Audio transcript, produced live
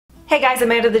Hey guys,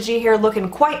 Amanda the G here, looking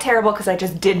quite terrible because I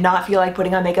just did not feel like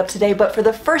putting on makeup today, but for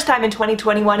the first time in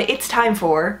 2021, it's time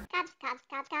for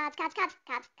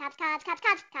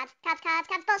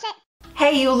bullshit.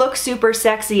 Hey, you look super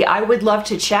sexy. I would love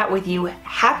to chat with you.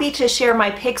 Happy to share my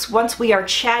pics. Once we are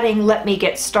chatting, let me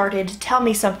get started. Tell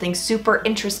me something super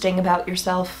interesting about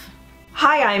yourself.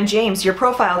 Hi, I'm James. Your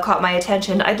profile caught my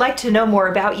attention. I'd like to know more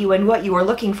about you and what you are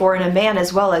looking for in a man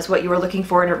as well as what you are looking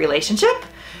for in a relationship.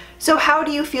 So how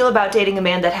do you feel about dating a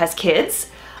man that has kids?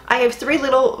 I have 3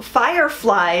 little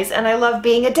fireflies and I love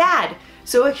being a dad.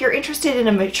 So if you're interested in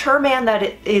a mature man that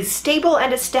is stable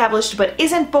and established but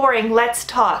isn't boring, let's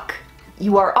talk.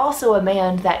 You are also a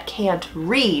man that can't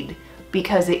read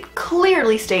because it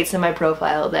clearly states in my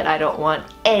profile that I don't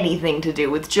want anything to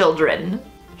do with children.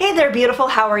 Hey there, beautiful,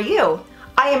 how are you?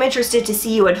 I am interested to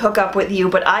see you and hook up with you,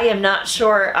 but I am not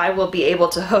sure I will be able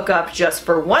to hook up just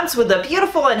for once with a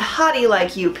beautiful and hottie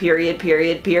like you, period,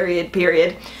 period, period,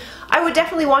 period. I would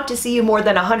definitely want to see you more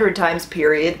than 100 times,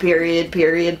 period, period,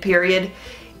 period, period.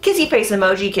 Kissy face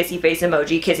emoji, kissy face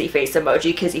emoji, kissy face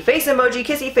emoji, kissy face emoji,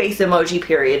 kissy face emoji,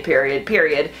 period, period,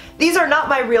 period. These are not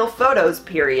my real photos,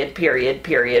 period, period,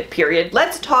 period, period.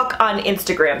 Let's talk on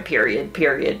Instagram, period,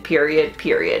 period, period,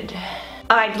 period.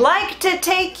 I'd like to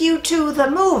take you to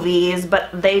the movies, but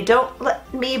they don't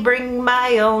let me bring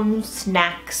my own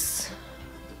snacks.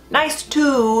 Nice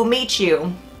to meet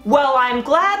you. Well, I'm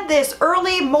glad this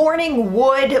early morning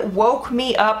wood woke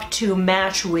me up to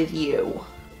match with you.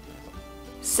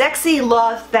 Sexy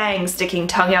love thang sticking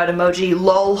tongue out emoji,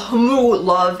 lol,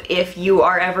 love if you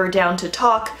are ever down to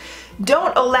talk.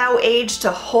 Don't allow age to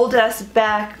hold us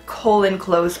back,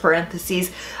 close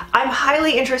parentheses. I'm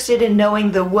highly interested in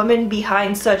knowing the woman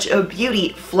behind such a beauty,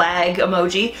 flag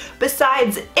emoji,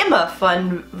 besides Emma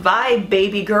fun vibe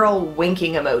baby girl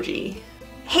winking emoji.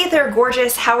 Hey there,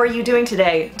 gorgeous, how are you doing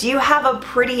today? Do you have a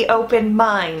pretty open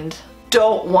mind?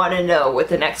 Don't want to know what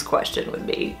the next question would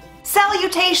be.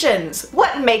 Salutations!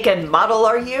 What make and model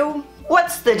are you?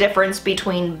 What's the difference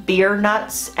between beer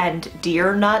nuts and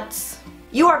deer nuts?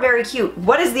 You are very cute.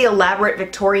 What is the elaborate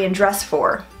Victorian dress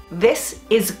for? This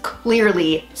is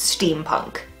clearly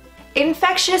steampunk.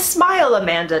 Infectious smile,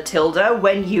 Amanda tilde,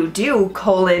 when you do,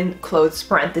 close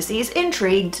parentheses,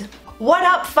 intrigued. What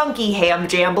up, funky ham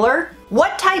jambler?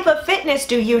 What type of fitness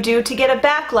do you do to get a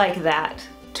back like that?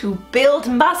 To build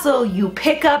muscle, you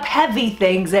pick up heavy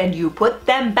things and you put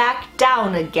them back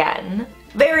down again.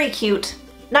 Very cute.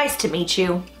 Nice to meet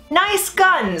you. Nice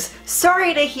guns!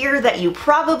 Sorry to hear that you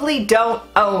probably don't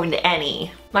own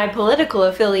any. My political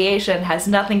affiliation has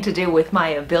nothing to do with my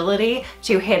ability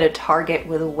to hit a target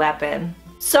with a weapon.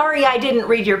 Sorry I didn't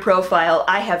read your profile.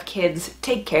 I have kids.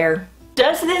 Take care.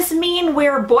 Does this mean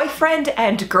we're boyfriend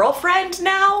and girlfriend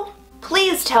now?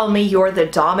 Please tell me you're the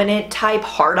dominant type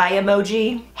heart eye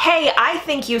emoji. Hey, I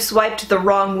think you swiped the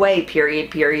wrong way,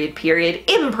 period, period, period.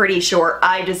 I'm pretty sure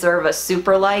I deserve a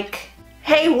super like.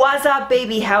 Hey, what's up,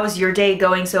 baby? How's your day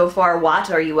going so far?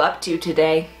 What are you up to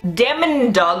today?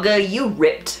 Damn dogga, you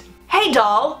ripped. Hey,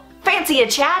 doll. Fancy a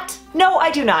chat? No,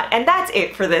 I do not. And that's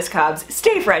it for this, COBS.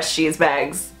 Stay fresh,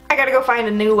 cheesebags. I gotta go find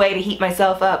a new way to heat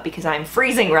myself up because I'm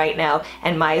freezing right now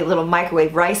and my little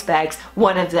microwave rice bags,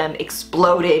 one of them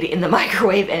exploded in the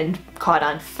microwave and caught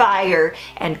on fire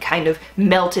and kind of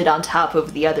melted on top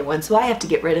of the other one. So I have to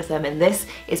get rid of them and this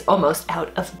is almost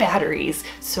out of batteries.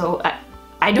 So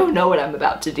I don't know what I'm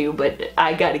about to do, but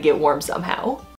I gotta get warm somehow.